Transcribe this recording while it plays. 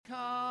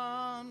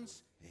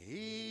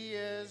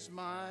is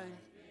my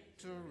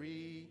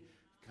victory,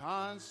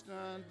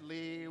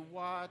 constantly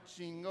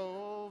watching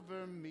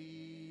over me.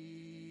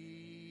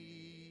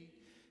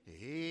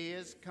 He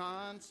is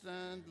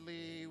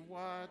constantly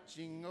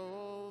watching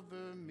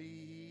over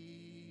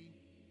me.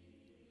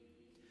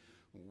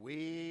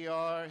 We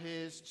are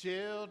his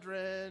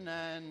children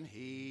and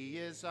he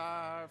is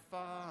our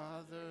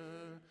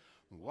Father,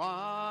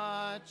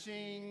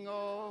 watching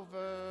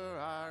over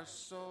our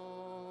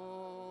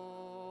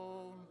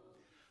soul.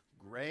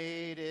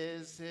 Great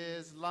is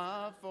his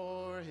love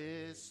for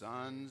his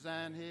sons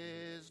and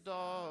his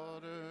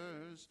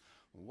daughters,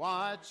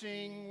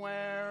 watching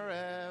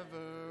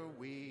wherever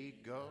we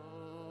go.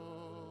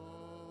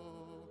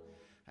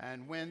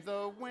 And when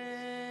the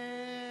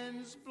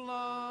winds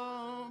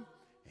blow,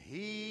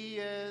 he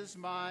is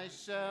my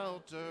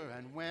shelter,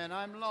 and when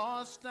I'm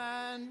lost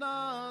and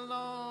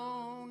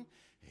alone,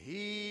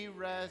 he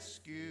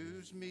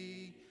rescues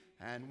me.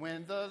 And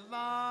when the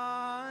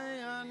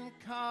lion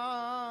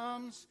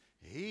comes,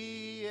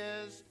 he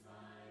is my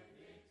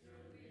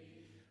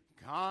victory,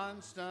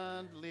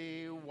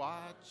 constantly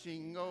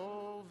watching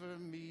over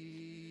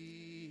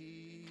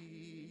me.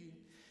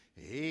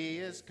 He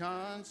is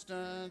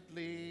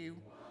constantly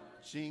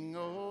watching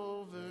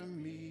over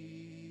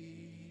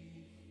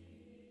me.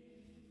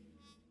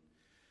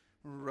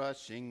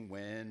 Rushing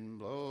wind,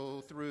 blow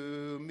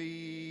through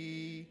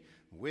me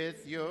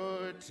with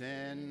your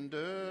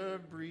tender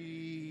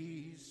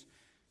breeze.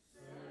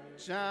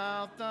 Search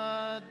out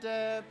the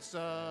depths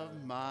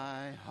of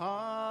my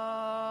heart,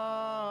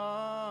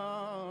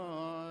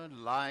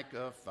 like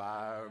a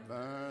fire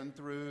burn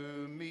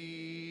through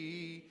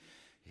me.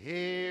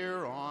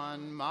 Here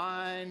on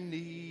my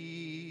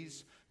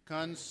knees,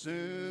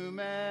 consume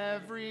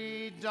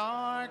every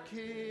dark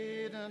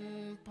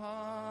hidden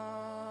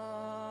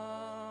part.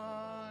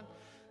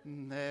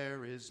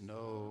 There is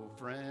no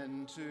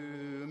friend to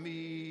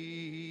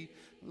me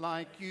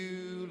like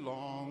you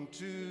long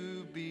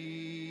to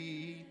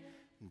be,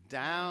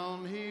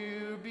 down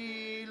here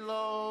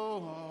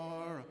below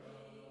or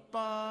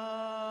above.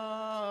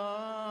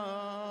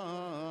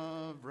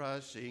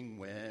 Rushing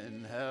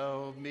wind,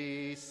 help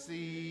me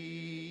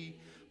see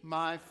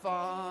my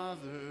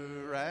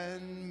Father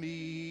and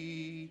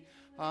me,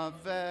 a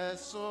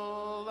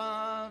vessel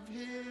of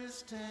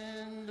his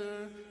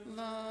tender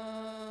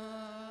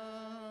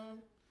love.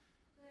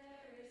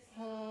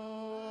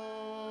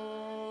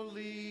 Holy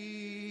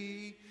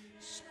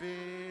Spirit,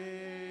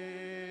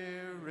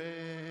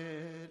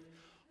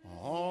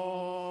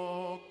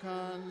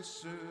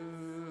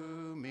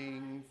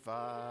 all-consuming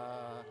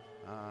fire,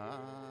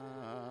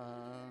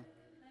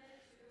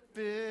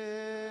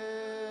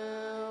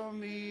 fill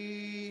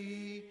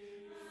me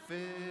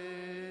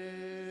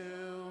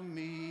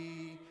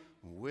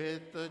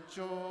with the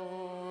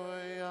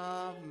joy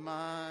of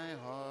my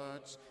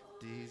heart's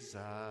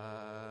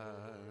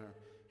desire.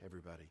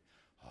 Everybody.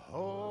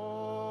 Holy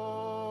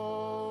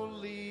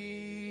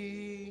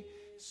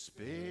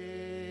Spirit,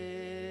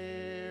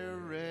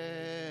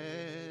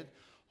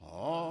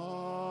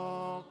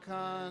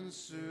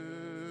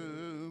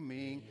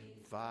 all-consuming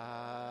fire,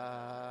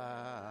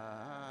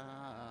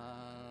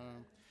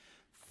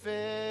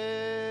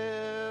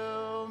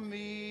 fill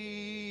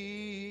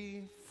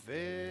me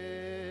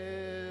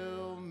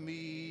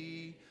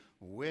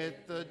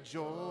with the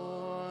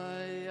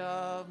joy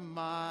of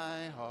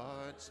my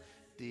heart's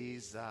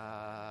desire,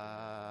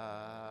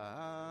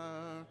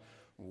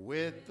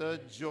 with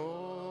the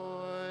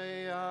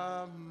joy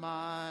of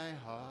my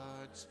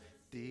heart's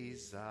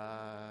desire.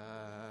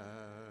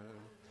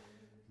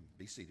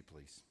 Be seated,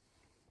 please.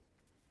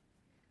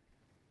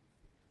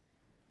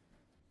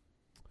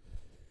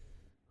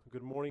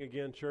 Good morning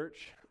again,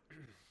 church.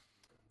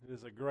 It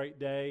is a great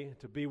day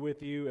to be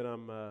with you, and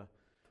I'm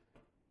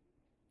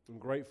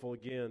grateful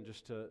again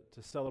just to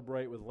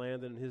celebrate with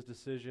Landon and his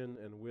decision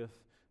and with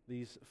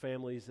these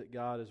families that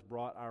God has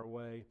brought our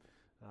way.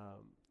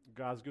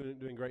 God's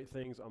doing great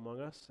things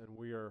among us, and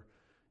we are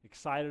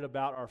excited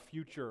about our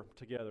future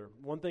together.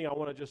 One thing I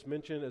want to just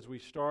mention as we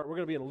start, we're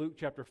going to be in Luke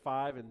chapter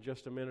 5 in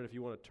just a minute if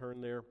you want to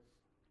turn there.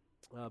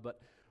 But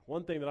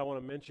one thing that I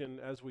want to mention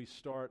as we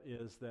start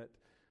is that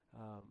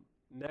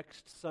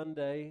next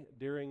Sunday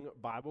during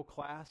Bible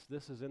class,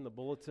 this is in the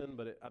bulletin,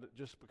 but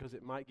just because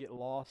it might get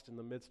lost in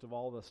the midst of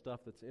all the stuff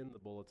that's in the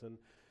bulletin,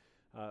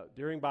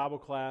 during Bible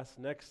class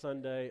next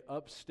Sunday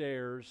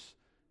upstairs,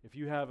 if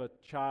you have a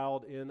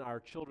child in our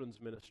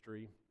children's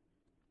ministry,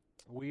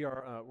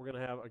 we're going to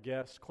have a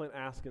guest. Clint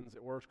Askins,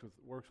 that works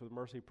with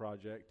Mercy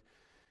Project,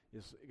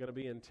 is going to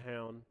be in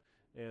town,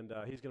 and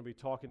he's going to be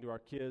talking to our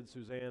kids.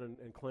 Suzanne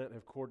and Clint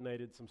have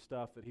coordinated some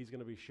stuff that he's going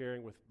to be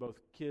sharing with both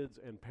kids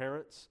and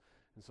parents,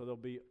 and so they'll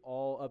be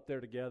all up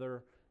there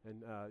together,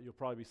 and you'll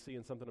probably be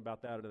seeing something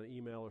about that in an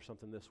email or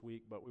something this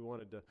week, but we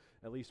wanted to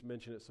at least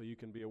mention it so you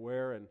can be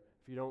aware. And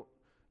if you don't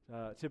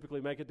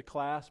typically make it to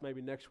class,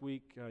 maybe next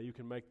week you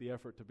can make the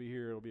effort to be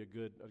here. It'll be a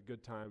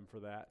good time for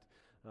that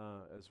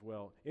as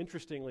well.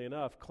 Interestingly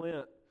enough,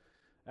 Clint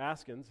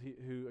Askins,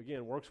 who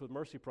again works with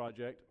Mercy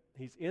Project,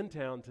 he's in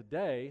town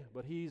today,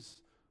 but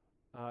he's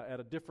at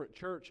a different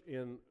church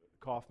in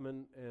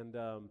Kaufman, and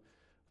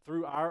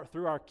through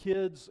our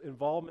kids'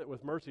 involvement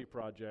with Mercy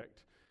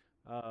Project,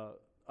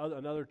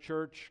 another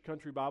church,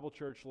 Country Bible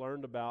Church,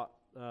 learned about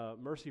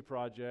Mercy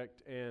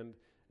Project and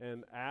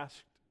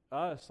asked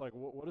us, like,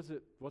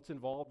 what's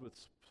involved with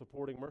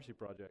supporting Mercy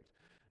Project,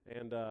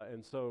 and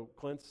so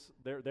Clint's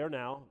they're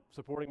now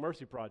supporting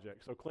Mercy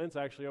Project. So Clint's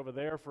actually over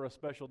there for a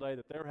special day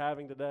that they're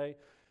having today,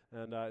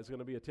 and is going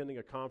to be attending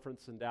a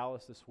conference in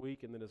Dallas this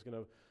week, and then is going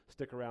to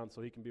stick around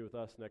so he can be with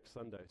us next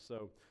Sunday.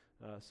 So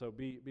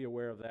be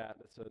aware of that.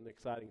 It's an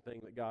exciting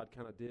thing that God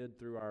kind of did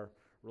through our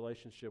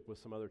relationship with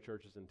some other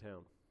churches in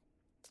town.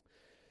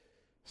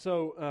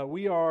 So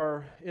we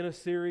are in a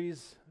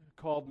series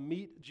called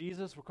Meet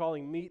Jesus. We're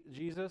calling Meet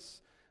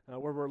Jesus,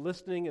 where we're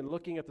listening and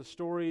looking at the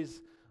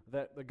stories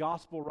that the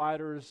gospel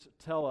writers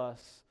tell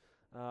us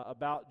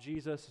about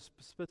Jesus,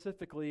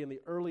 specifically in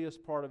the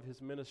earliest part of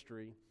his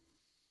ministry.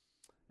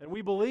 And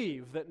we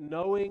believe that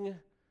knowing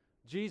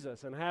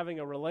Jesus and having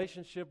a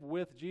relationship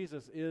with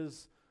Jesus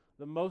is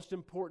the most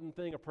important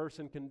thing a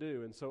person can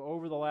do. And so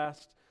over the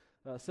last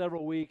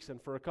several weeks,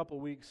 and for a couple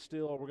weeks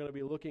still, we're going to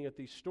be looking at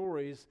these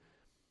stories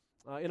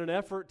in an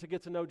effort to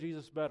get to know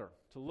Jesus better,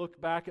 to look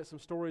back at some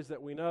stories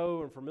that we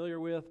know and familiar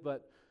with,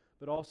 but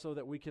also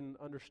that we can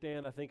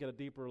understand, I think, at a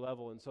deeper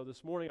level. And so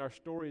this morning our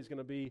story is going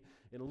to be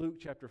in Luke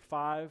chapter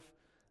 5,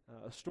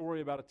 a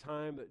story about a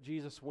time that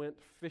Jesus went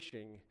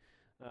fishing.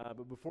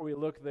 But before we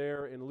look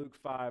there in Luke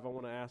 5, I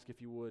want to ask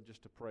if you would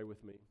just to pray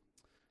with me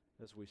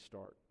as we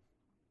start.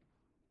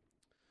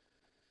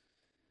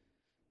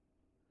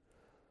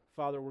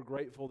 Father, we're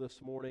grateful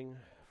this morning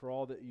for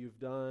all that you've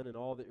done and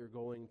all that you're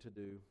going to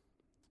do.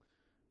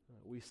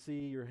 We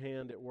see your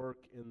hand at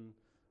work in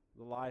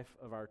the life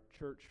of our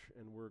church,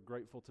 and we're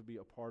grateful to be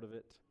a part of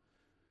it.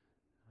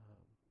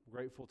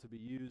 Grateful to be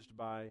used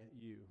by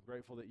you.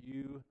 Grateful that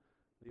you,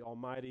 the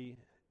almighty,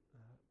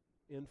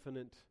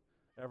 infinite,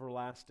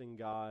 everlasting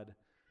God,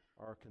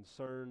 are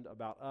concerned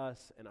about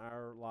us and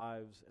our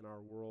lives and our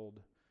world,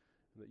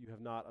 and that you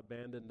have not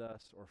abandoned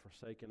us or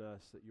forsaken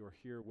us, that you are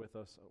here with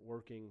us,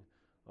 working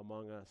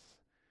among us.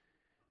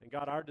 And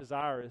God, our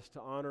desire is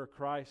to honor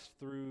Christ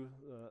through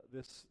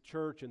this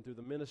church and through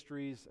the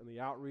ministries and the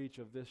outreach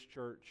of this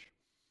church,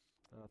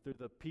 through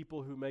the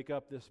people who make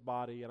up this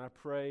body. And I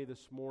pray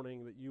this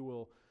morning that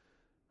you'll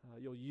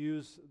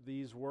use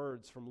these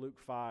words from Luke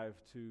 5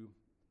 to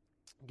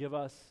give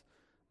us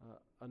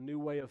a new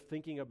way of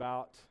thinking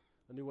about,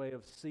 a new way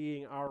of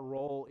seeing our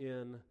role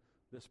in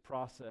this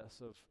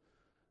process of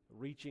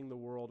reaching the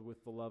world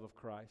with the love of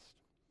Christ.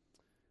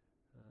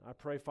 I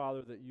pray,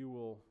 Father, that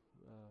you'll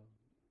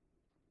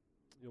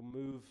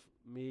move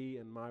me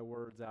and my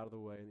words out of the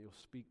way, and you'll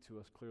speak to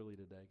us clearly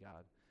today,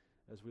 God.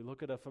 As we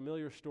look at a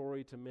familiar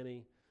story to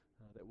many,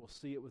 that we'll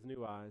see it with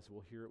new eyes,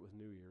 we'll hear it with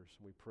new ears,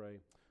 and we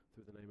pray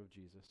through the name of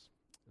Jesus.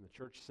 And the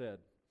church said,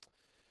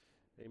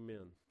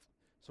 amen.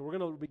 So we're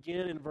going to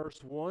begin in verse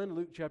 1,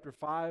 Luke chapter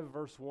 5,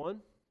 verse 1.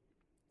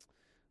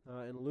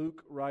 And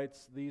Luke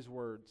writes these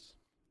words.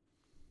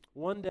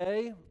 One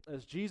day,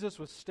 as Jesus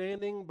was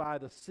standing by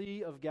the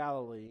Sea of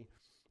Galilee,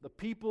 the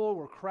people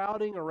were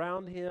crowding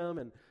around him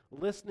and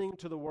listening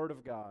to the word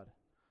of God.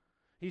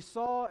 He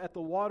saw at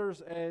the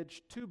water's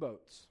edge 2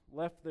 boats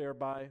left there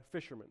by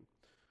fishermen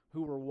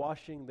who were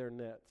washing their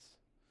nets.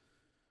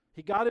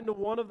 He got into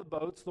one of the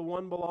boats, the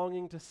one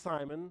belonging to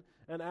Simon,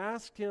 and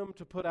asked him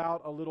to put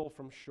out a little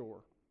from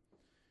shore.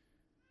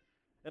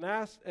 And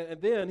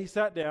then he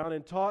sat down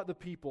and taught the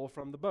people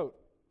from the boat.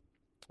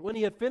 When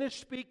he had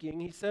finished speaking,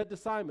 he said to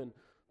Simon,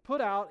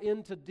 "Put out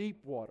into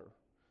deep water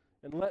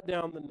and let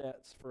down the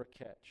nets for a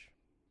catch."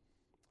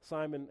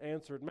 Simon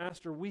answered,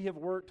 "Master, we have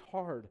worked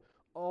hard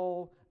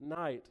all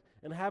night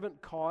and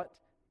haven't caught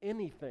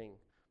anything.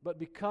 But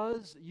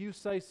because you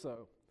say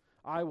so,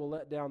 I will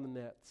let down the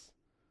nets."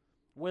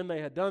 When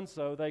they had done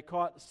so, they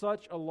caught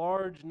such a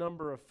large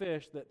number of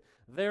fish that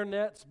their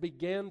nets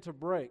began to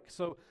break.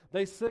 So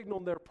they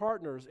signaled their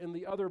partners in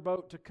the other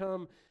boat to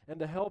come and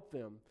to help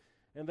them.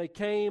 And they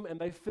came and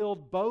they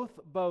filled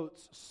both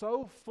boats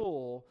so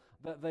full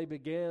that they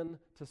began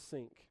to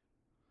sink.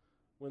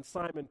 When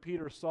Simon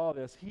Peter saw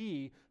this,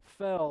 he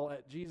fell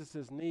at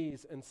Jesus'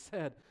 knees and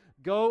said,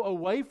 "Go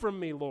away from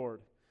me,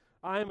 Lord.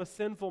 I am a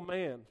sinful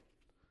man."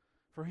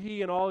 For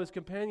he and all his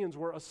companions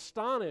were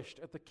astonished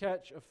at the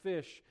catch of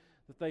fish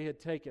that they had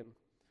taken.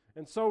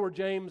 And so were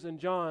James and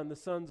John, the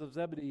sons of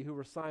Zebedee, who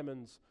were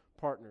Simon's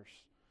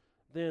partners.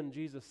 Then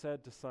Jesus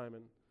said to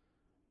Simon,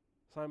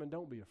 "Simon,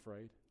 don't be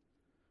afraid.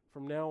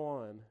 From now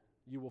on,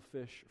 you will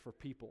fish for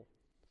people."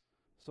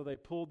 So they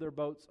pulled their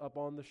boats up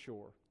on the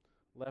shore,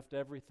 left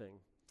everything,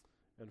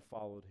 and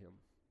followed him.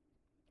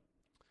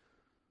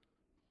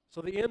 So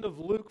the end of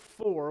Luke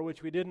 4,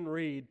 which we didn't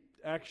read,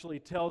 actually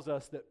tells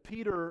us that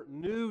Peter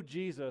knew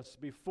Jesus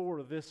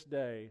before this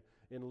day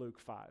in Luke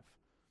 5.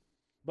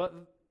 But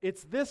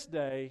it's this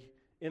day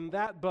in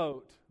that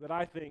boat that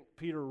I think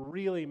Peter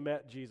really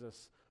met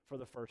Jesus for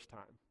the first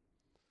time.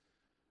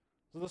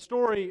 So the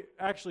story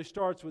actually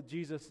starts with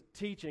Jesus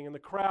teaching, and the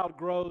crowd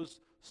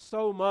grows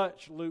so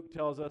much, Luke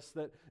tells us,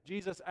 that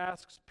Jesus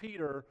asks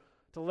Peter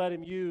to let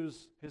him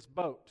use his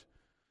boat.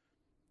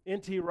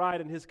 N.T.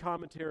 Wright, in his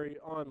commentary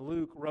on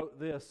Luke, wrote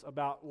this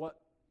about what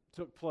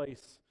took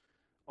place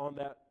on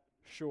that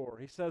shore.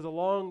 He says,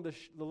 along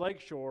the lake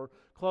shore,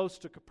 close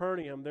to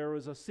Capernaum, there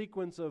was a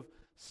sequence of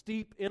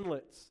steep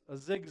inlets, a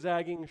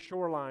zigzagging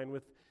shoreline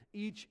with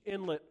each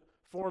inlet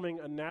forming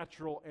a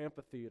natural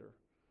amphitheater.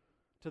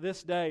 To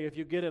this day, if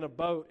you get in a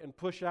boat and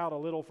push out a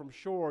little from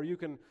shore, you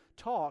can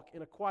talk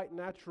in a quite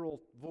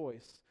natural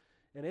voice,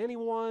 and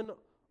anyone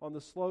on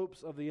the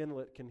slopes of the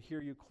inlet can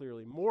hear you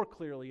clearly, more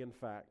clearly, in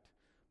fact,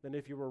 than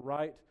if you were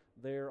right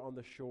there on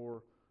the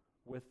shore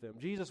with them.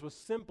 Jesus was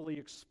simply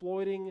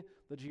exploiting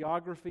the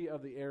geography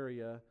of the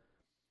area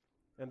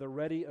and the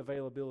ready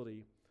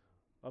availability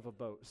of a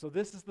boat. So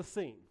this is the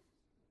scene.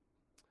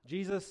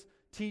 Jesus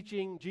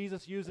teaching,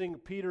 Jesus using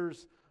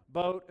Peter's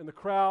boat, and the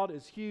crowd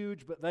is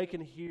huge, but they can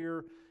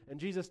hear, and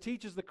Jesus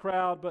teaches the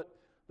crowd, but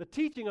the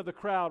teaching of the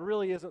crowd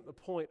really isn't the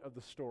point of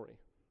the story.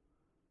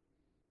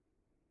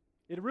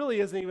 It really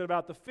isn't even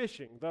about the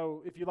fishing,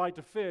 though if you like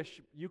to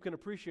fish, you can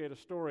appreciate a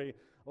story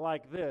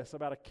like this,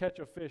 about a catch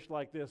of fish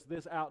like this.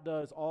 This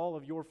outdoes all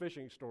of your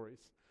fishing stories.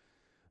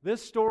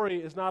 This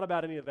story is not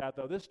about any of that,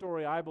 though. This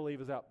story, I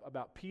believe, is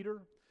about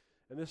Peter,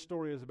 and this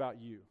story is about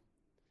you.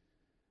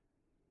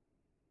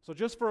 So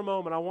just for a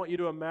moment, I want you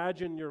to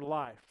imagine your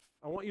life.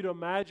 I want you to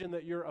imagine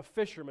that you're a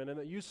fisherman and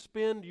that you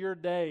spend your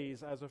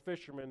days as a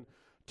fisherman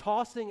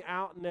tossing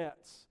out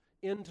nets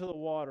into the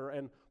water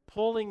and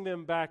pulling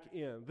them back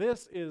in.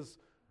 This is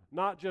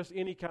not just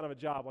any kind of a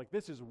job. Like,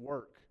 this is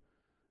work.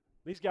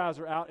 These guys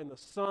are out in the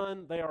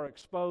sun. They are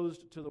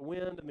exposed to the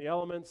wind and the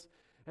elements.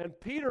 And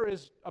Peter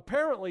is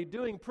apparently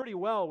doing pretty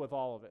well with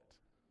all of it.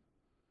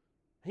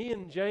 He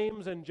and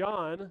James and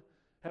John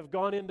have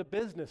gone into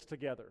business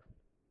together.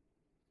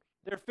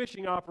 Their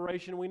fishing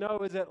operation, we know,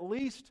 is at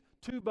least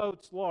 2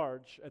 boats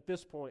large at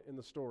this point in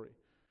the story.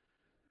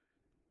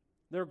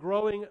 They're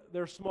growing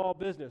their small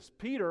business.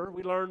 Peter,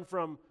 we learn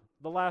from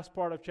the last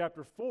part of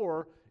chapter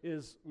 4,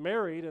 is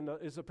married and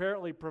is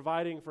apparently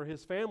providing for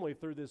his family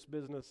through this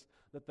business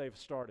that they've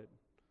started.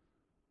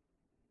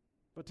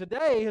 But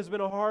today has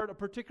been a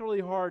particularly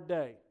hard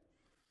day.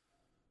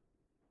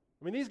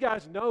 I mean, these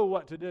guys know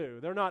what to do.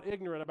 They're not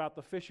ignorant about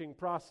the fishing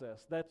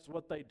process. That's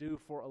what they do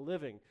for a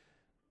living.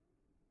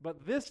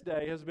 But this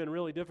day has been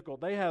really difficult.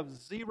 They have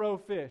 0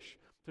 fish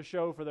to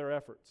show for their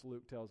efforts,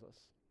 Luke tells us.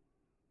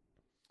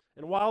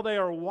 And while they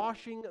are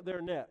washing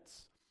their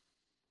nets,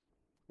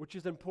 which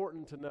is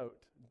important to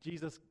note,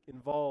 Jesus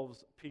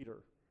involves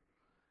Peter.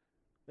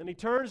 Then he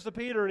turns to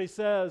Peter and he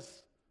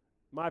says,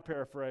 my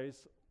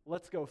paraphrase,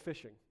 let's go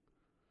fishing.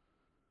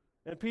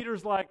 And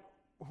Peter's like,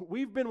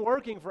 we've been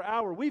working for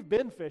hours. We've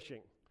been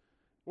fishing.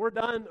 We're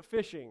done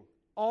fishing.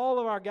 All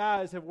of our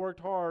guys have worked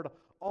hard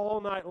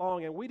all night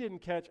long, and we didn't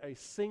catch a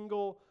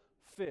single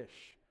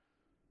fish.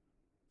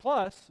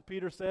 Plus,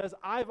 Peter says,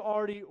 I've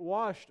already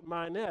washed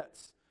my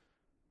nets,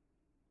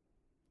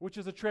 which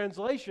is a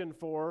translation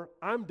for,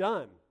 I'm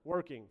done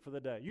working for the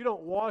day. You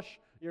don't wash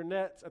your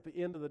nets at the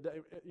end of the day.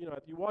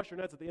 You wash your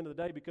nets at the end of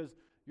the day because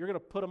you're going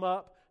to put them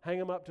up, hang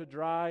them up to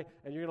dry,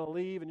 and you're going to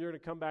leave, and you're going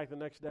to come back the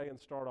next day and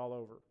start all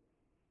over.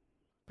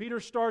 Peter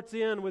starts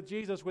in with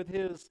Jesus with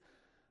his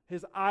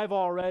I've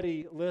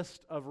already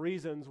list of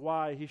reasons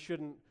why he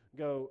shouldn't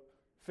go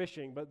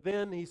fishing, but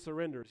then he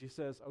surrenders. He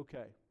says,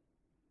 okay,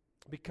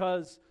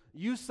 because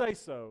you say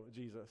so,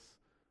 Jesus,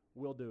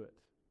 we'll do it.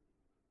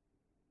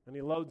 And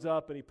he loads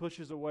up and he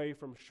pushes away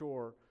from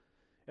shore.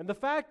 And the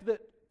fact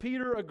that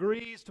Peter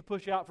agrees to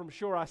push out from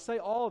shore, I say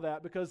all of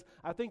that because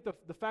I think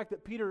the fact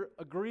that Peter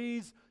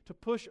agrees to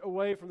push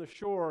away from the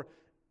shore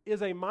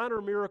is a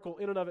minor miracle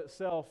in and of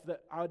itself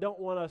that I don't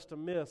want us to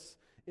miss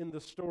in the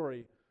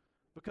story.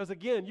 Because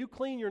again, you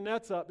clean your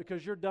nets up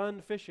because you're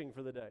done fishing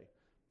for the day.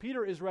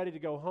 Peter is ready to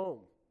go home.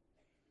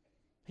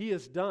 He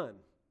is done.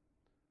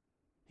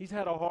 He's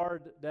had a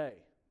hard day,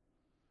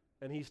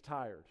 and he's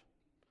tired.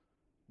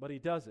 But he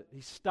does it.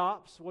 He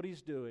stops what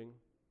he's doing,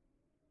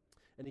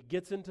 and he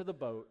gets into the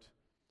boat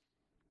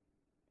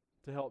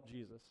to help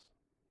Jesus.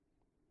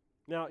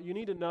 Now, you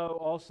need to know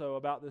also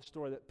about this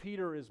story that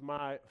Peter is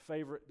my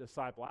favorite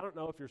disciple. I don't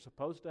know if you're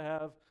supposed to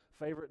have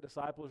favorite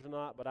disciples or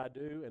not, but I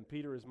do, and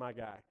Peter is my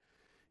guy.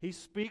 He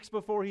speaks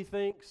before he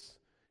thinks.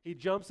 He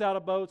jumps out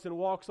of boats and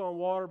walks on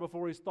water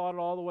before he's thought it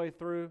all the way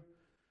through.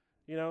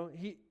 You know,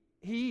 he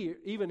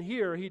even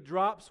here, he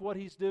drops what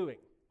he's doing.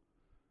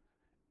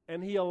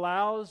 And he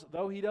allows,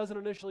 though he doesn't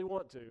initially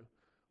want to,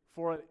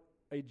 for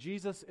a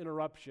Jesus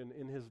interruption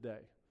in his day.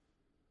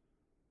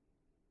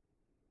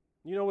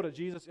 You know what a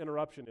Jesus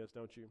interruption is,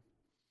 don't you?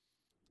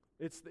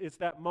 It's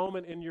that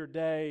moment in your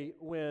day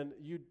when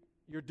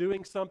you're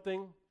doing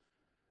something.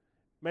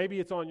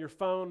 Maybe it's on your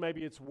phone,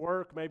 maybe it's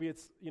work, maybe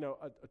it's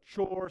a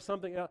chore,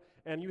 something else,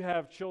 and you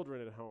have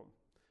children at home,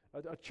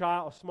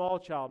 a small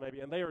child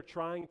maybe, and they are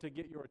trying to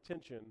get your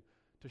attention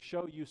to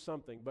show you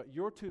something, but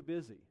you're too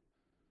busy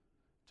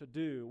to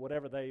do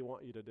whatever they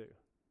want you to do.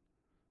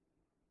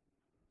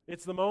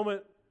 It's the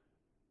moment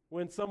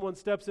when someone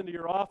steps into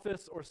your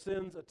office or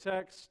sends a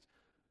text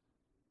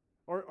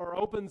or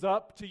opens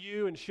up to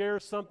you and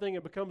shares something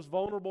and becomes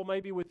vulnerable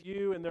maybe with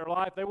you in their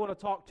life. They want to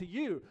talk to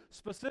you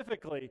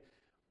specifically,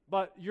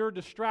 but you're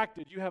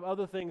distracted. You have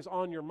other things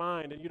on your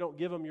mind and you don't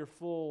give them your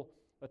full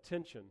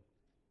attention.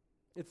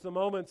 It's the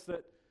moments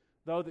that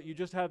you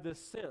just have this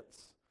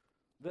sense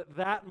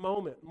that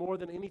moment, more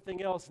than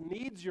anything else,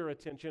 needs your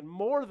attention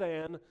more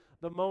than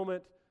the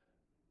moment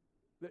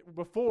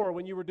before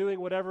when you were doing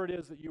whatever it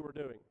is that you were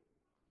doing.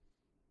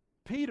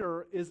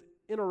 Peter is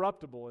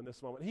interruptible in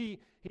this moment. He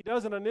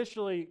doesn't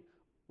initially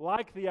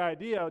like the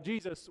idea,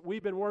 Jesus,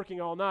 we've been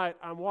working all night,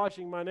 I'm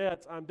washing my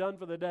nets, I'm done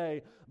for the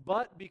day,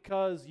 but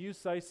because you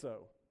say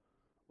so,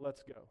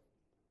 let's go.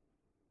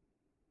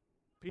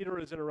 Peter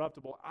is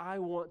interruptible. I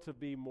want to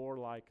be more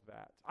like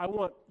that. I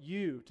want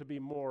you to be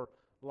more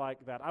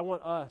like that. I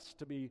want us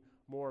to be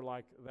more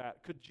like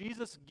that. Could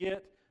Jesus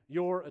get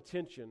your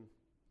attention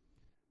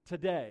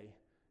today,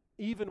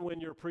 even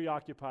when you're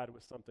preoccupied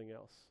with something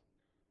else?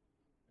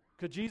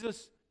 Could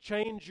Jesus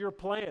change your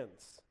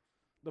plans?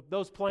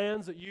 Those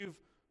plans that you've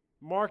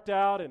marked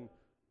out and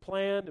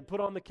planned and put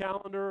on the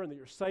calendar and that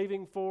you're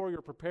saving for,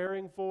 you're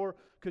preparing for.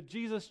 Could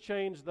Jesus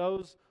change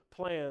those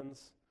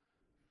plans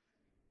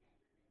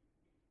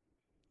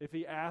if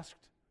he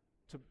asked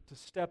to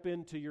step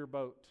into your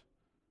boat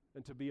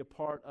and to be a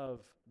part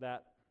of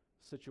that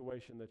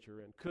situation that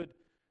you're in? Could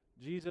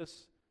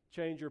Jesus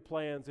change your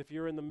plans if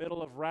you're in the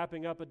middle of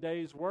wrapping up a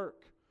day's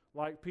work,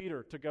 like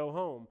Peter, to go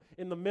home,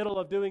 in the middle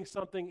of doing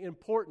something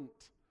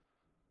important?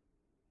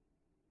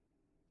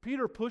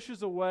 Peter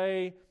pushes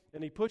away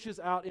and he pushes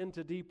out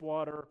into deep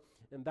water,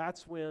 and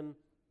that's when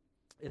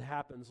it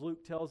happens.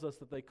 Luke tells us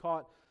that they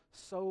caught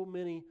so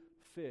many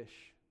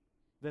fish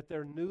that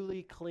their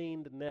newly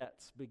cleaned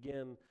nets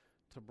begin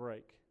to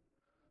break.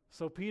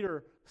 So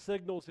Peter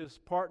signals his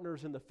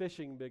partners in the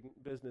fishing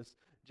business,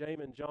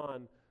 James and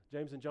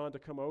John, to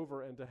come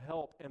over and to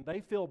help, and they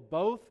fill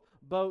both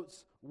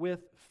boats with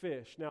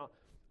fish. Now,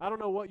 I don't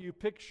know what you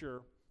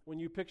picture when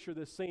you picture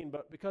this scene,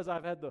 but because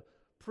I've had the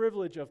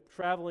privilege of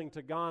traveling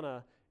to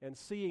Ghana and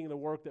seeing the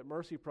work that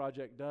Mercy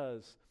Project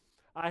does,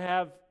 I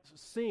have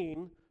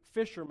seen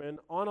fishermen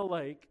on a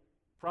lake,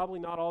 probably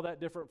not all that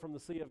different from the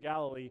Sea of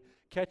Galilee,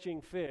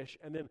 catching fish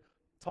and then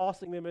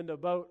tossing them into a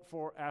boat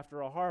for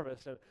after a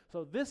harvest. And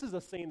so this is a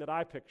scene that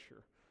I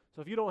picture.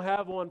 So if you don't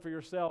have one for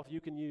yourself,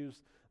 you can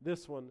use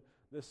this one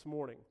this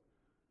morning.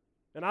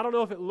 And I don't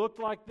know if it looked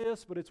like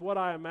this, but it's what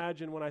I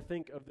imagine when I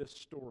think of this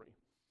story.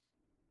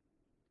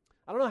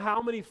 I don't know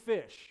how many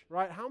fish,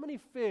 right? How many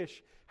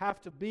fish have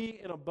to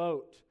be in a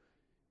boat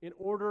in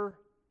order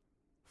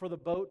for the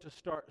boat to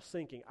start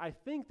sinking? I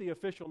think the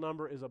official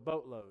number is a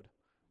boatload,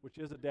 which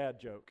is a dad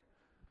joke.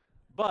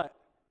 But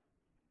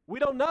we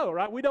don't know,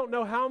 right? We don't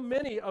know how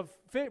many of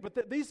fish, but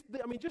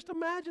just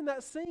imagine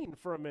that scene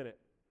for a minute.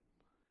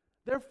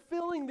 They're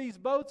filling these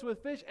boats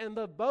with fish, and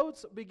the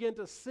boats begin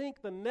to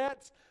sink. The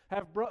nets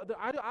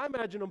I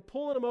imagine them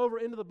pulling them over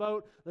into the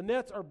boat. The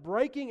nets are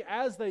breaking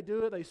as they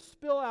do it. They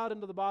spill out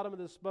into the bottom of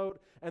this boat,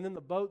 and then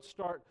the boats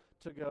start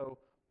to go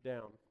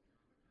down.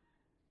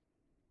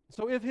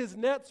 So if his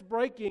net's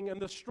breaking and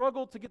the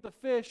struggle to get the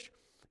fish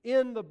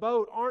in the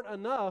boat aren't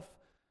enough,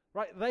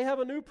 right, they have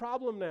a new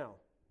problem now.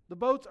 The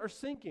boats are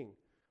sinking.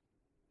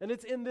 And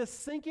it's in this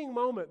sinking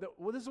moment that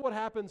this is what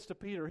happens to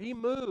Peter. He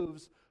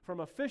moves from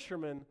a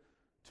fisherman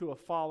to a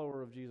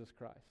follower of Jesus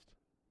Christ.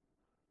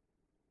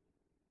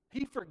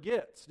 He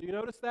forgets. Do you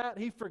notice that?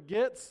 He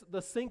forgets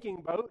the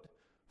sinking boat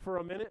for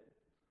a minute.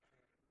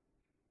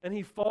 And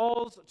he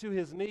falls to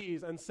his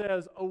knees and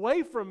says,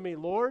 "Away from me,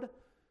 Lord.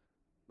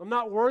 I'm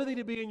not worthy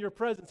to be in your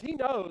presence." He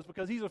knows,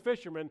 because he's a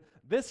fisherman,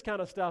 this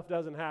kind of stuff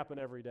doesn't happen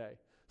every day.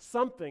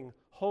 Something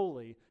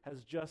holy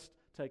has just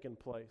taken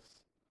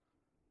place.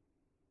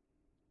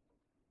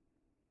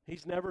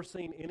 He's never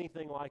seen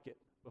anything like it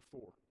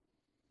before.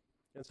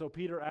 And so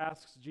Peter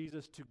asks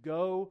Jesus to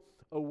go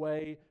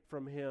away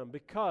from him,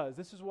 because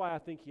this is why I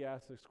think he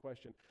asked this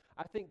question.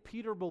 I think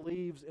Peter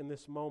believes in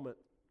this moment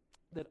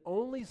that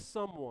only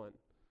someone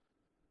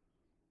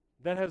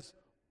that has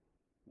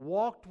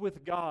walked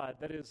with God,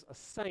 that is a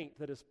saint,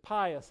 that is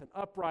pious and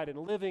upright and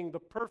living the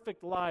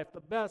perfect life,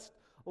 the best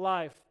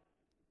life,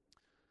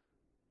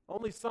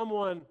 only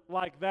someone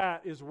like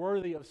that is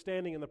worthy of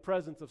standing in the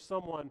presence of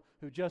someone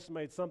who just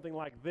made something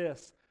like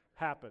this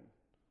happen.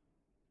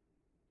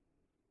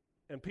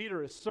 And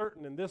Peter is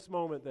certain in this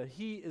moment that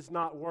he is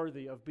not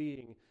worthy of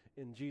being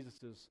in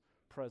Jesus'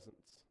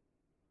 presence.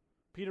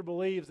 Peter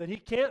believes that he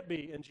can't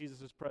be in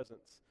Jesus'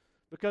 presence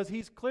because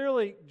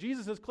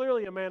Jesus is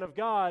clearly a man of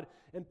God,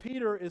 and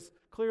Peter is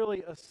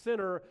clearly a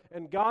sinner,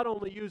 and God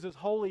only uses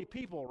holy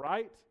people,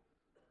 right?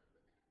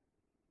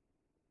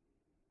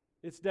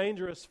 It's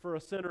dangerous for a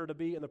sinner to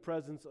be in the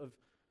presence of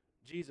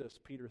Jesus,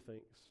 Peter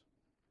thinks.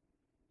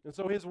 And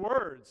so his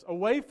words,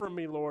 "Away from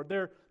me, Lord,"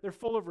 they're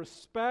full of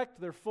respect,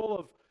 they're full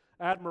of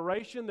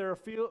admiration, they're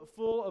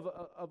full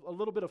of a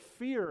little bit of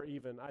fear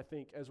even, I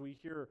think, as we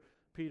hear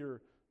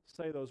Peter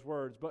say those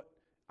words. But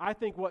I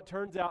think what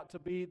turns out to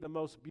be the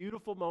most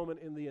beautiful moment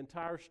in the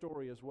entire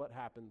story is what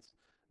happens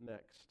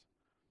next.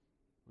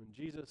 When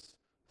Jesus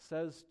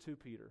says to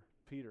Peter,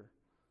 Peter,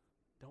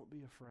 don't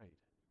be afraid.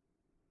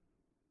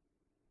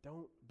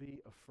 Don't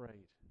be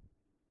afraid.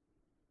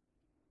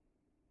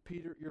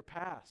 Peter, your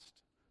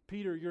past.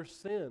 Peter, your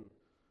sin.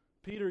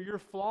 Peter, your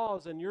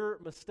flaws and your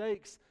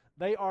mistakes,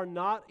 they are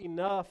not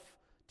enough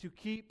to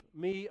keep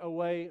me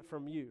away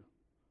from you.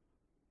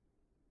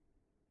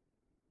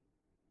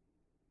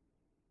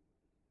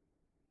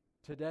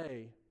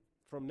 Today,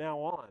 from now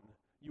on,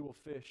 you will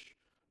fish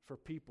for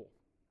people.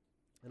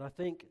 And I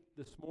think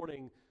this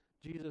morning,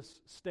 Jesus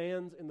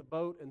stands in the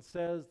boat and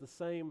says the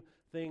same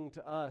thing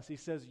to us. He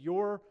says,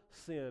 your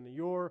sin,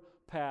 your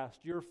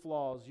past, your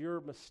flaws,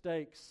 your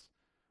mistakes,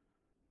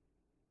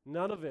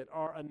 none of it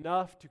are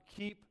enough to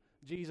keep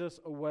Jesus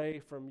away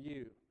from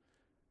you.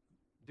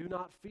 Do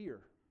not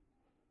fear.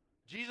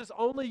 Jesus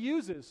only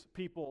uses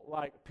people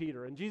like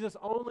Peter, and Jesus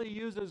only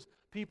uses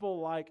people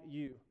like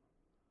you.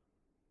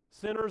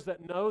 Sinners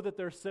that know that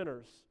they're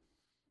sinners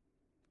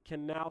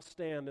can now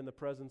stand in the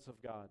presence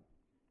of God.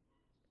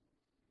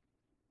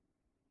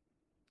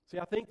 See,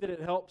 I think that it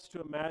helps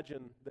to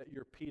imagine that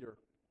you're Peter.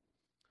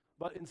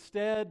 But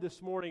instead, this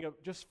morning,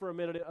 just for a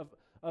minute,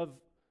 of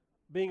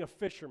being a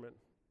fisherman,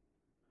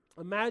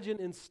 imagine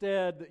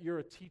instead that you're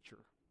a teacher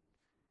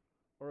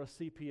or a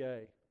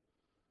CPA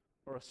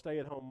or a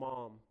stay-at-home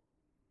mom.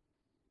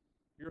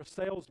 You're a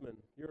salesman.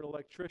 You're an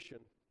electrician.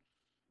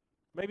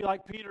 Maybe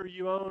like Peter,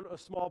 you own a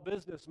small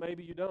business.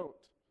 Maybe you don't.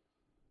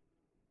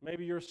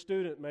 Maybe you're a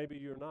student. Maybe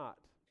you're not.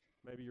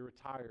 Maybe you're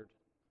retired.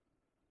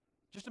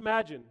 Just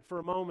imagine for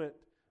a moment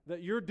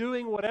that you're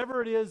doing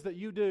whatever it is that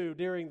you do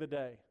during the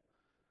day,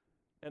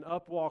 and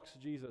up walks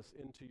Jesus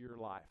into your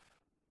life.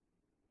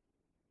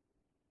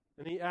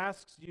 And he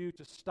asks you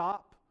to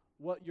stop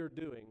what you're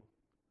doing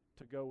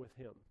to go with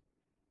him.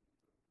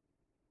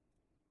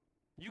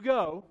 You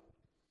go,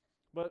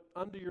 but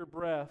under your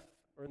breath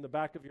or in the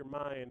back of your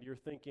mind, you're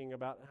thinking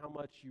about how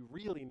much you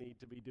really need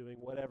to be doing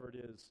whatever it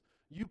is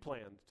you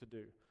planned to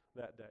do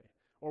that day,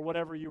 or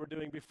whatever you were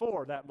doing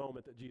before that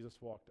moment that Jesus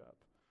walked up.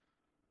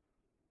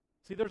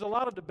 See, there's a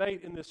lot of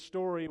debate in this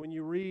story when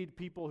you read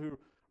people who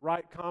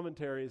write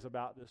commentaries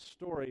about this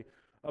story,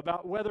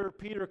 about whether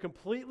Peter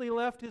completely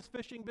left his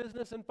fishing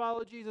business and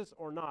followed Jesus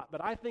or not.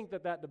 But I think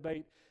that that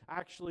debate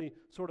actually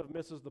sort of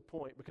misses the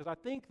point, because I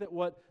think that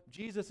what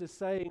Jesus is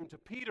saying to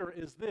Peter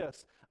is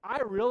this: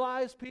 I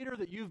realize, Peter,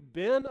 that you've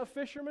been a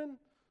fisherman,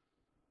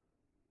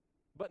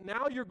 but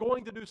now you're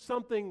going to do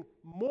something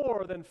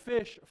more than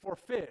fish for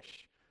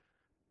fish.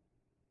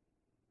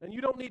 And you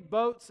don't need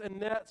boats and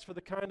nets for the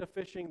kind of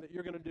fishing that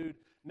you're going to do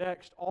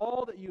next.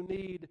 All that you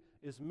need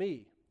is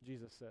me,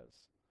 Jesus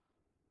says.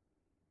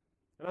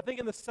 And I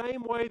think in the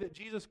same way that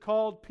Jesus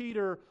called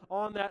Peter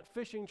on that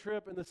fishing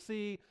trip in the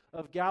Sea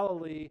of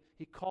Galilee,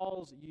 he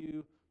calls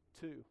you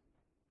too.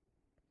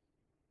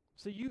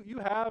 See, you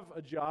have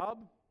a job,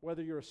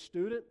 whether you're a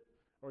student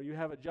or you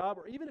have a job,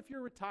 or even if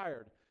you're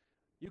retired.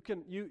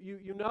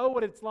 You know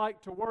what it's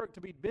like to work,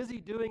 to be busy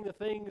doing the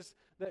things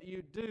that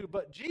you do,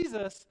 but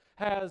Jesus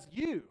has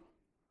you.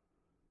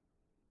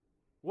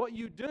 What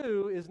you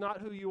do is not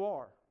who you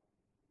are.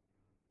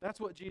 That's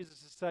what Jesus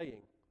is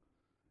saying.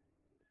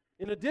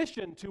 In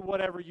addition to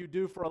whatever you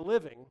do for a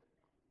living,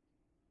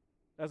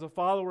 as a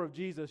follower of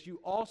Jesus, you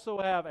also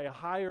have a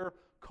higher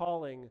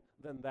calling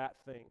than that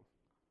thing.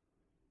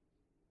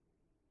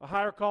 A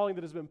higher calling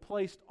that has been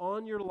placed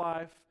on your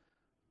life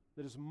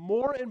that is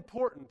more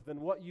important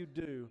than what you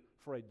do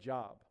for a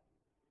job.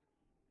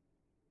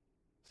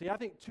 See, I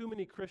think too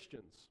many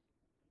Christians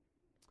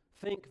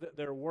think that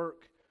their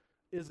work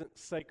isn't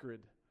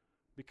sacred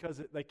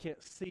because they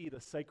can't see the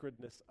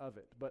sacredness of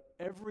it. But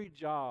every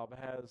job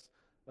has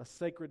a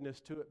sacredness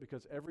to it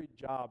because every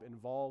job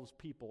involves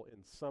people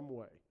in some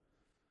way.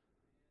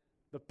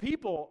 The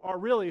people are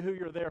really who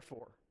you're there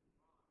for.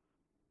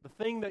 The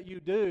thing that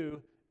you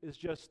do is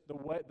just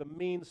the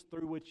means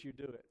through which you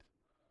do it.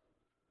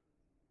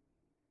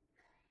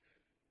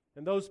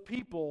 And those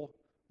people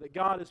that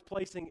God is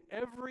placing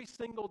every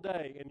single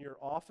day in your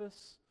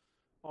office,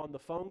 on the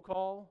phone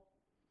call,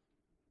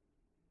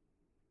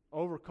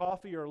 over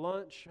coffee or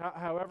lunch,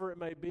 however it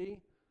may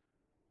be,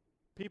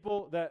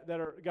 people that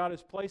God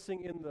is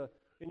placing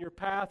in your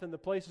path and the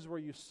places where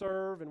you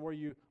serve and where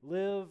you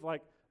live,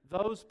 like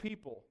those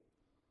people,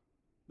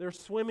 they're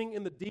swimming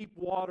in the deep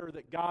water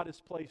that God has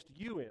placed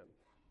you in.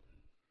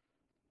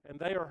 And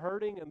they are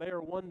hurting and they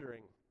are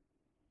wondering,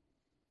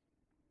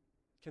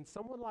 can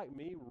someone like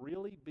me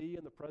really be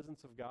in the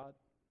presence of God?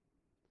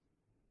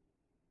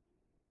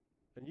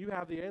 And you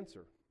have the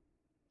answer,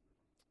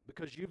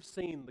 because you've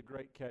seen the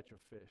great catch of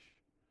fish.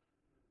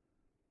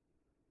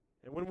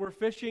 And when we're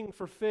fishing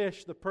for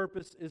fish, the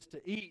purpose is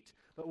to eat.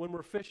 But when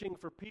we're fishing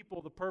for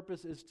people, the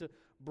purpose is to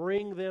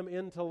bring them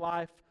into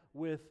life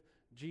with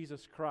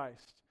Jesus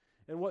Christ.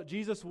 And what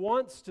Jesus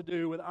wants to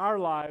do with our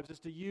lives is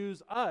to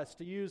use us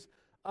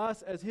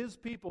as His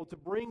people, to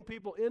bring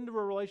people into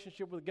a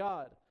relationship with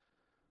God,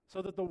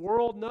 so that the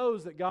world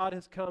knows that God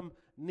has come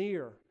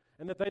near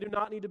and that they do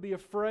not need to be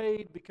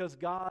afraid because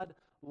God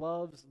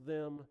loves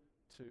them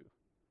too.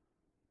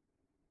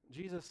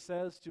 Jesus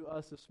says to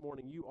us this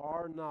morning, you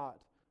are not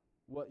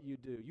what you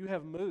do. You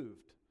have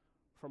moved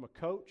from a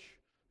coach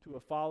to a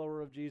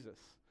follower of Jesus.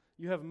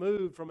 You have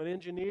moved from an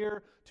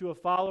engineer to a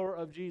follower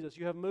of Jesus.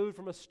 You have moved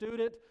from a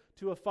student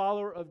to a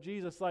follower of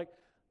Jesus. Like,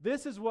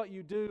 this is what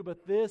you do,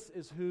 but this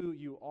is who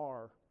you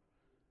are.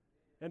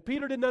 And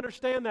Peter didn't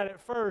understand that at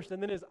first,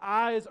 and then his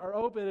eyes are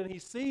open and he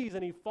sees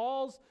and he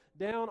falls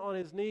down on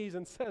his knees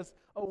and says,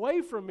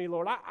 "Away from me,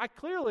 Lord. I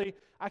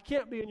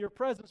can't be in your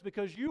presence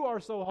because you are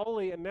so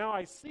holy, and now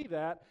I see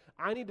that.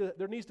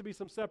 There needs to be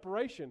some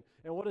separation."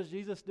 And what does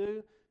Jesus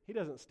do? He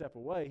doesn't step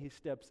away. He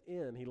steps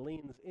in. He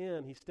leans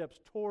in. He steps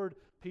toward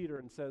Peter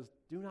and says,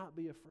 "Do not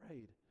be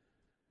afraid.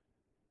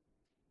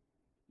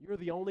 You're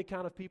the only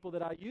kind of people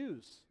that I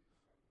use."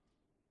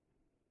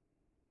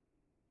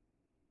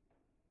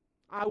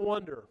 I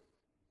wonder,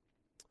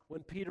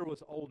 when Peter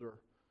was older,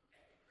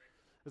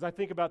 as I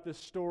think about this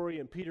story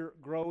and Peter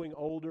growing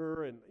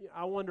older, and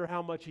I wonder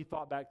how much he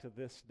thought back to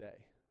this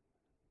day.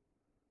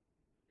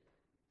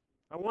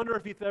 I wonder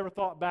if he ever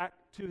thought back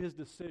to his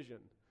decision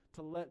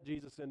to let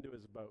Jesus into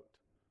his boat,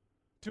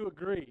 to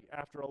agree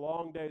after a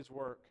long day's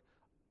work,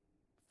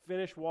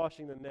 finish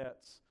washing the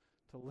nets,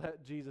 to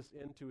let Jesus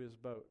into his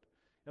boat.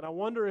 And I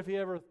wonder if he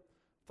ever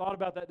thought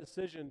about that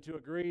decision to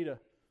agree to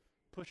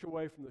push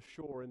away from the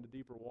shore into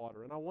deeper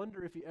water. And I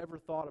wonder if he ever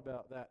thought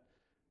about that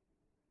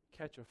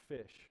catch of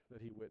fish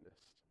that he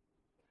witnessed.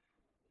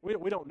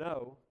 We don't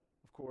know,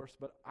 of course,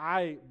 but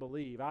I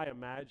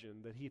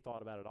imagine that he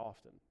thought about it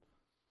often.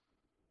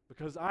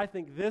 Because I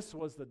think this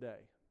was the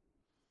day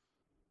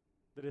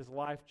that his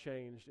life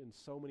changed in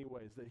so many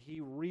ways, that he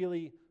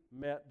really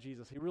met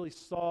Jesus. He really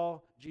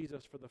saw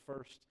Jesus for the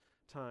first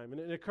time.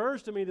 And it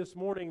occurs to me this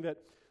morning that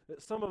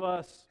some of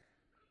us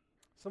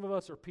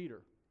are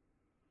Peter.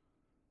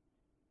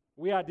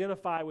 We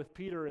identify with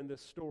Peter in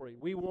this story.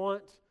 We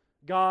want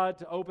God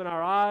to open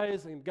our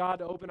eyes and God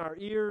to open our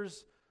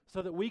ears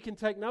so that we can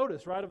take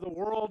notice, right, of the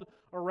world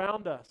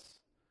around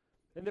us.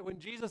 And that when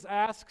Jesus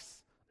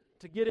asks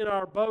to get in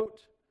our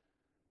boat,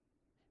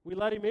 we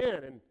let him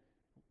in. And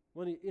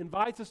when he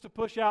invites us to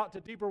push out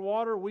to deeper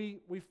water, we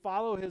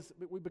follow his,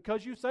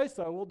 because you say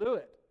so, we'll do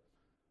it.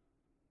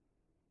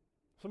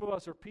 Some of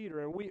us are Peter,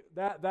 and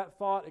that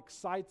thought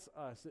excites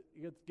us.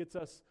 It gets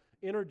us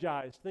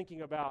energized,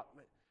 thinking about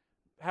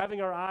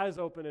having our eyes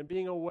open and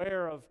being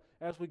aware of,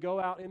 as we go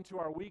out into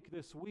our week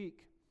this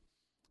week,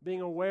 being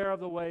aware of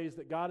the ways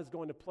that God is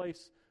going to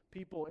place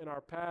people in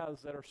our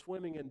paths that are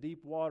swimming in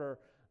deep water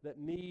that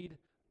need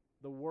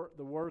the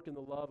work and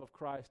the love of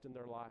Christ in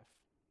their life.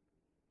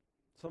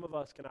 Some of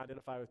us can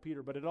identify with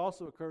Peter, but it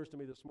also occurs to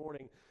me this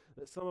morning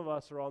that some of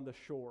us are on the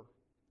shore.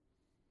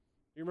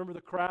 You remember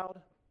the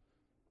crowd?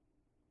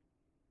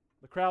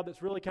 The crowd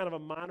that's really kind of a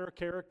minor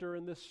character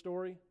in this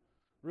story.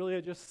 Really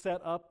had just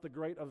set up the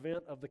great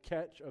event of the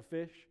catch of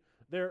fish.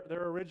 They're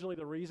originally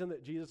the reason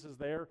that Jesus is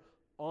there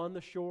on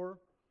the shore.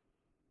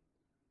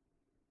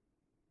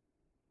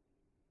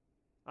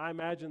 As I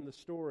imagine the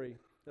story,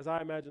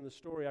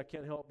 I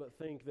can't help but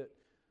think that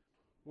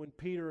when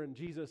Peter and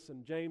Jesus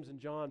and James and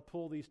John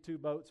pull these two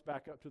boats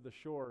back up to the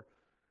shore,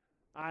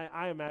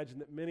 I imagine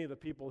that many of the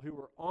people who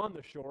were on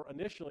the shore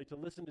initially to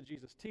listen to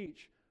Jesus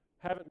teach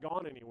haven't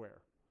gone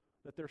anywhere,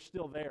 that they're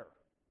still there.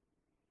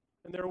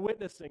 And they're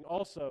witnessing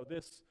also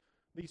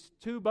these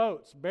two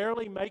boats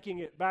barely making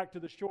it back to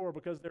the shore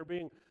because they're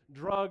being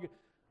dragged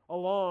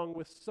along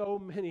with so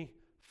many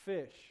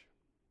fish.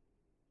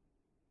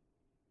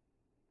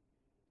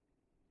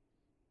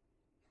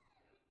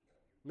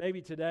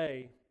 Maybe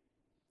today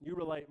you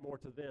relate more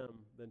to them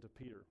than to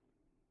Peter.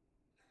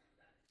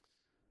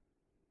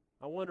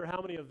 I wonder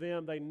how many of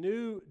them, they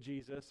knew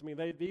Jesus. I mean,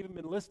 they've even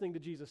been listening to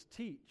Jesus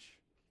teach.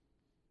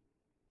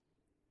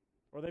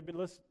 Or they've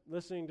been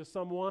listening to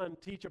someone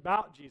teach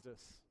about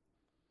Jesus.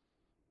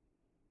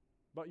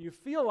 But you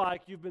feel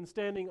like you've been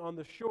standing on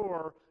the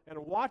shore and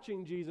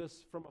watching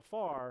Jesus from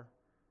afar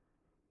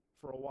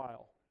for a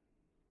while.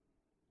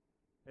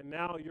 And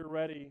now you're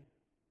ready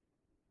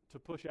to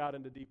push out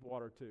into deep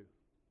water too.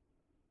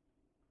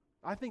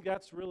 I think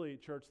that's really,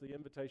 church, the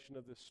invitation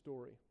of this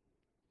story.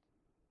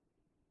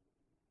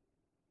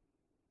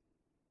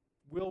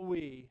 Will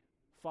we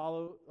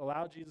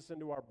allow Jesus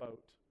into our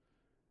boat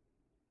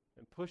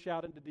and push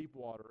out into deep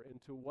water,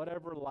 into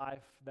whatever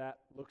life that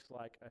looks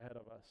like ahead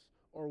of us?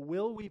 Or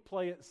will we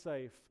play it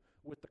safe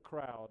with the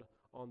crowd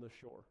on the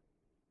shore?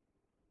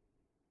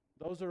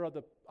 Those are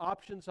the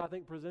options, I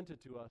think,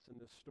 presented to us in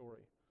this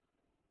story.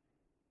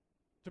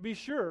 To be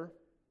sure,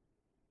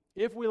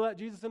 if we let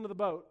Jesus into the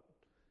boat,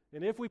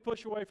 and if we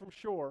push away from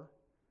shore,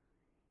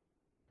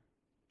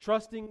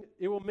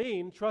 it will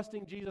mean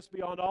trusting Jesus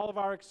beyond all of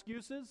our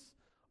excuses,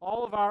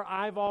 all of our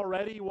 "I've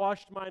already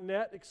washed my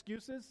net"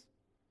 excuses,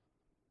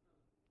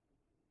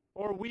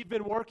 or "we've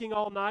been working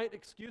all night"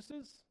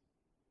 excuses.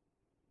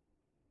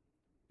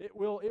 It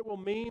will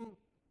mean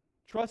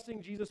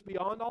trusting Jesus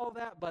beyond all of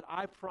that, but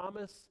I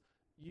promise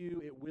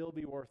you it will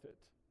be worth it.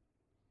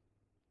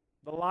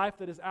 The life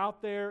that is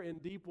out there in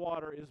deep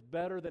water is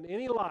better than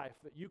any life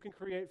that you can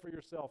create for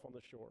yourself on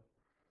the shore.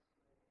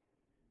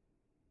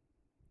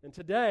 And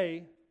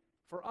today,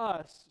 for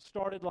us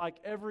started like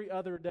every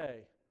other day,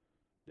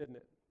 didn't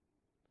it?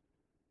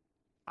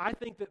 I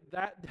think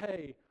that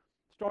day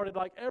started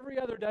like every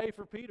other day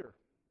for Peter.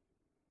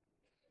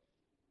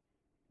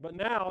 But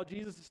now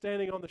Jesus is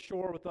standing on the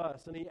shore with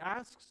us, and he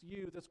asks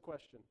you this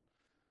question: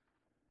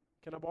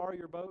 can I borrow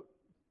your boat?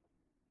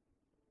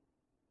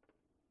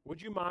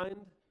 Would you mind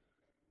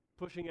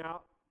pushing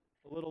out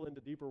a little into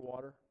deeper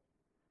water?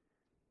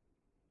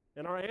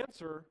 And our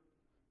answer,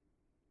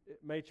 it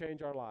may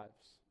change our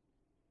lives,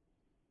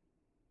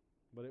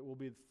 but it will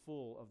be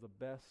full of the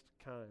best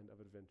kind of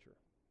adventure.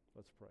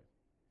 Let's pray.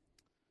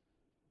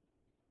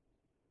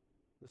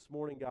 This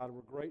morning, God,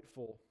 we're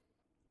grateful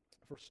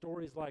for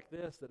stories like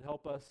this that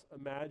help us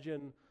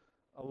imagine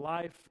a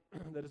life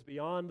that is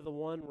beyond the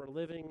one we're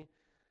living.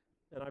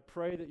 And I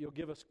pray that you'll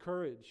give us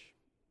courage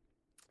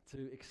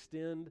to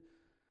extend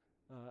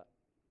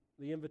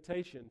the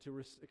invitation,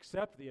 to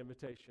accept the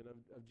invitation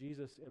of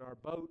Jesus in our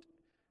boat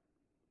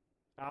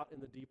out in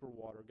the deeper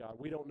water, God.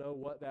 We don't know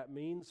what that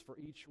means for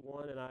each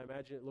one, and I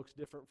imagine it looks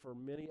different for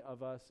many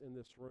of us in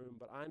this room,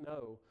 but I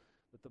know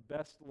that the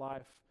best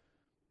life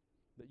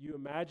that you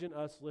imagine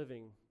us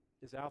living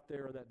is out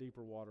there in that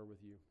deeper water with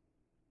you.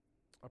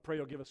 I pray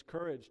you'll give us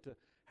courage to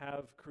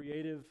have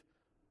creative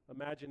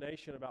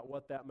imagination about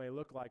what that may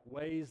look like,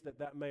 ways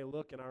that may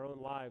look in our own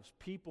lives,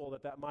 people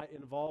that might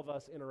involve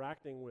us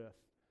interacting with,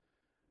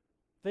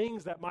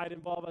 things that might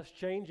involve us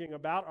changing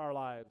about our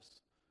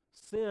lives,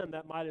 sin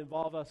that might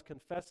involve us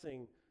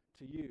confessing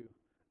to you.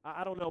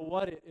 I don't know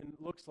what it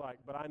looks like,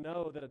 but I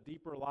know that a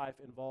deeper life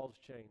involves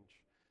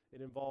change. It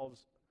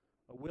involves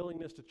a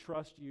willingness to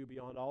trust you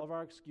beyond all of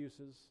our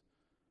excuses,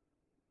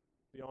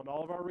 beyond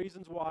all of our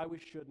reasons why we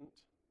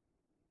shouldn't,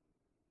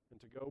 and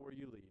to go where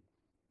you lead.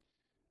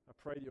 I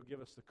pray that you'll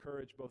give us the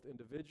courage both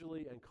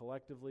individually and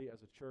collectively as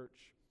a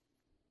church,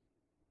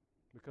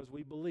 because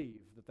we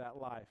believe that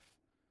life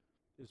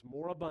is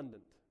more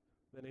abundant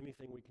than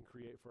anything we can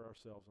create for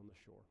ourselves on the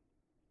shore.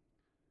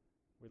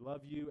 We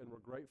love you, and we're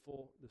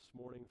grateful this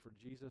morning for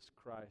Jesus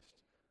Christ,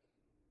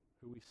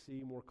 who we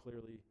see more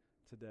clearly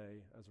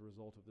today as a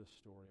result of this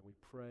story. And we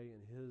pray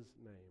in his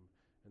name,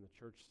 and the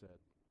church said,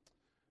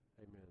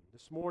 amen.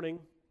 This morning,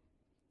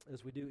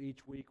 as we do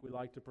each week, we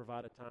like to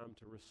provide a time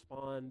to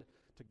respond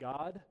to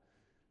God.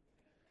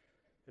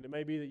 And it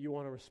may be that you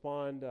want to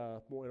respond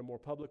in a more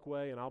public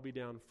way, and I'll be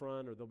down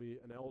front, or there'll be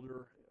an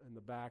elder in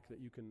the back that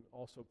you can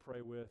also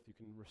pray with. You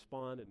can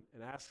respond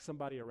and ask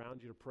somebody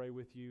around you to pray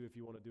with you if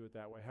you want to do it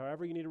that way.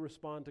 However you need to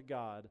respond to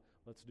God,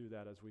 let's do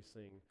that as we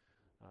sing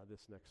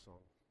this next song.